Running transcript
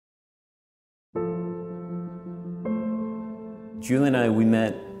Julie and I, we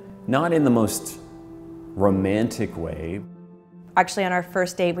met not in the most romantic way. Actually, on our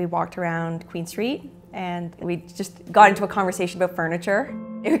first date, we walked around Queen Street and we just got into a conversation about furniture.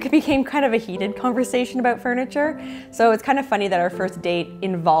 It became kind of a heated conversation about furniture. So it's kind of funny that our first date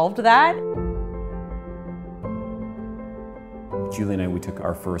involved that. Julie and I, we took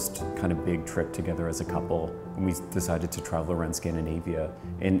our first kind of big trip together as a couple, and we decided to travel around Scandinavia.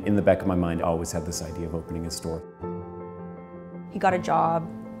 And in the back of my mind, I always had this idea of opening a store. He got a job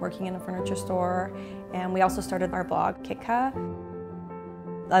working in a furniture store, and we also started our blog, Kitka.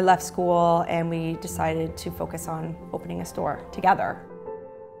 I left school and we decided to focus on opening a store together.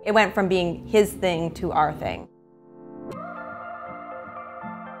 It went from being his thing to our thing.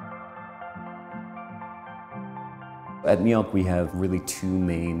 At Mjölk, we have really two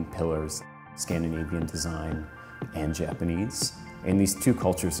main pillars, Scandinavian design and Japanese. And these two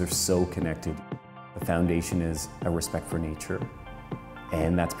cultures are so connected. The foundation is a respect for nature,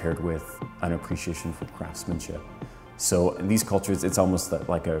 and that's paired with an appreciation for craftsmanship. So in these cultures, it's almost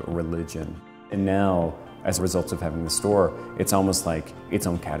like a religion. And now, as a result of having the store, it's almost like its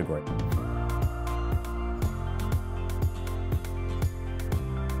own category.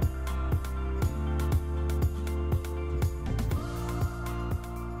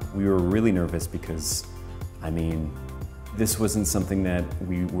 We were really nervous because, this wasn't something that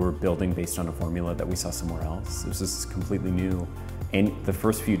we were building based on a formula that we saw somewhere else. It was just completely new. And the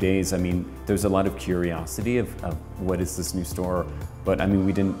first few days, there's a lot of curiosity of what is this new store, but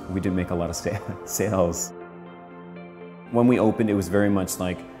we didn't make a lot of sales. When we opened, it was very much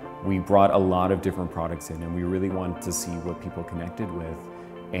like we brought a lot of different products in, and we really wanted to see what people connected with.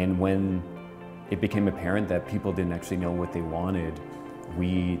 And when it became apparent that people didn't actually know what they wanted,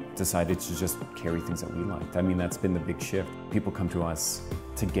 we decided to just carry things that we liked. That's been the big shift. People come to us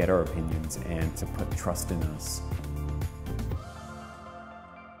to get our opinions and to put trust in us.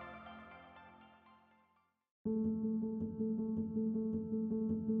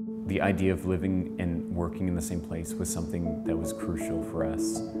 The idea of living and working in the same place was something that was crucial for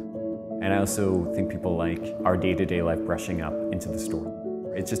us. And I also think people like our day-to-day life brushing up into the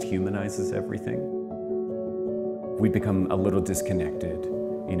store. It just humanizes everything. We become a little disconnected,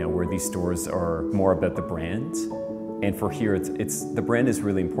 where these stores are more about the brand. And for here, the brand is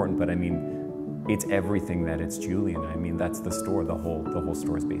really important, but it's everything that it's Julie and that's the store. The whole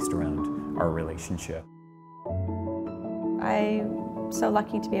store is based around our relationship. I'm so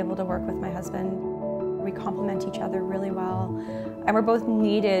lucky to be able to work with my husband. We complement each other really well, and we're both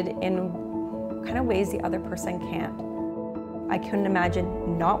needed in kind of ways the other person can't. I couldn't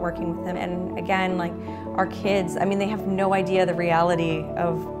imagine not working with him. And again, our kids, they have no idea the reality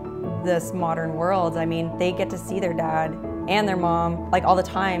of this modern world. They get to see their dad and their mom all the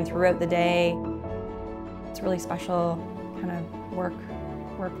time throughout the day. It's a really special kind of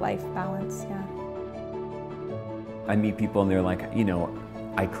work-life balance, yeah. I meet people and they're like,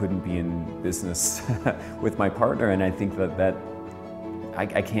 I couldn't be in business with my partner, and I think that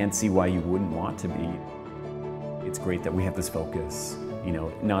I can't see why you wouldn't want to be. It's great that we have this focus,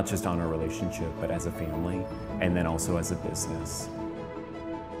 not just on our relationship, but as a family, and then also as a business.